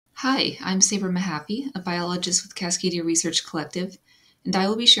Hi, I'm Sabre Mahaffy, a biologist with Cascadia Research Collective, and I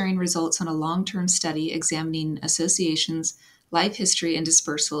will be sharing results on a long-term study examining associations, life history, and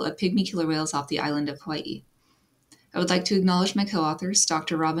dispersal of pygmy killer whales off the island of Hawaii. I would like to acknowledge my co-authors,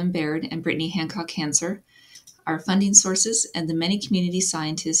 Dr. Baird and Brittany Hancock-Hanser, our funding sources, and the many community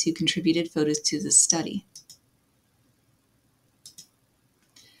scientists who contributed photos to this study.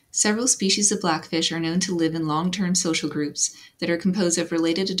 Several species of blackfish are known to live in long-term social groups that are composed of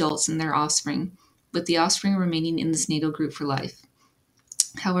related adults and their offspring, with the offspring remaining in this natal group for life.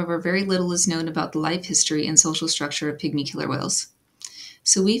 However, very little is known about the life history and social structure of pygmy killer whales.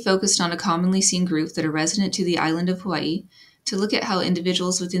 So we focused on a commonly seen group that are resident to the island of Hawaii to look at how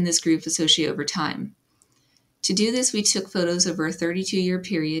individuals within this group associate over time. To do this, we took photos over a 32-year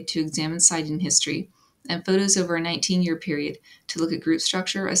period to examine sighting history, and photos over a 19-year period to look at group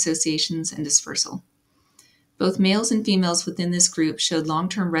structure, associations, and dispersal. Both males and females within this group showed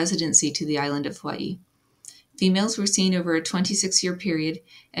long-term residency to the island of Hawaii. Females were seen over a 26-year period,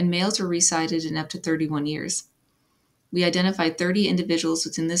 and males were resighted in up to 31 years. We identified 30 individuals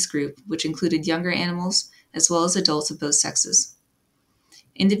within this group, which included younger animals as well as adults of both sexes.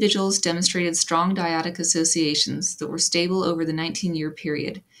 Individuals demonstrated strong dyadic associations that were stable over the 19-year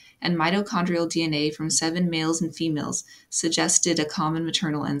period, and mitochondrial DNA from 7 males and females suggested a common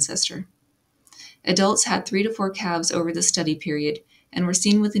maternal ancestor. Adults had 3 to 4 calves over the study period and were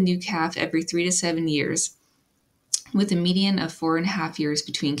seen with a new calf every 3 to 7 years, with a median of 4.5 years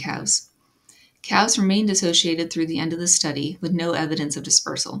between calves. Calves remained associated through the end of the study with no evidence of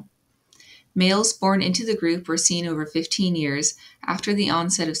dispersal. Males born into the group were seen over 15 years after the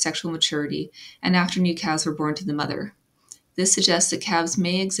onset of sexual maturity and after new calves were born to the mother. This suggests that calves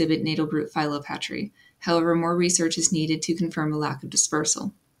may exhibit natal group phylopatry. However, more research is needed to confirm a lack of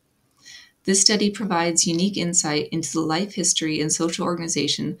dispersal. This study provides unique insight into the life history and social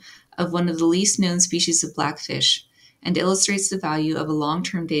organization of one of the least known species of blackfish, and illustrates the value of a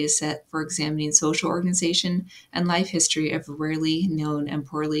long-term data set for examining social organization and life history of a rarely known and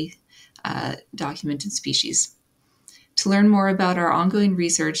poorly documented species. To learn more about our ongoing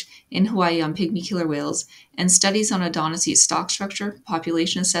research in Hawaii on pygmy killer whales and studies on Odonocete stock structure,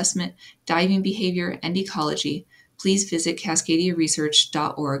 population assessment, diving behavior, and ecology, please visit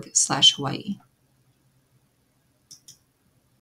cascadiaresearch.org/Hawaii.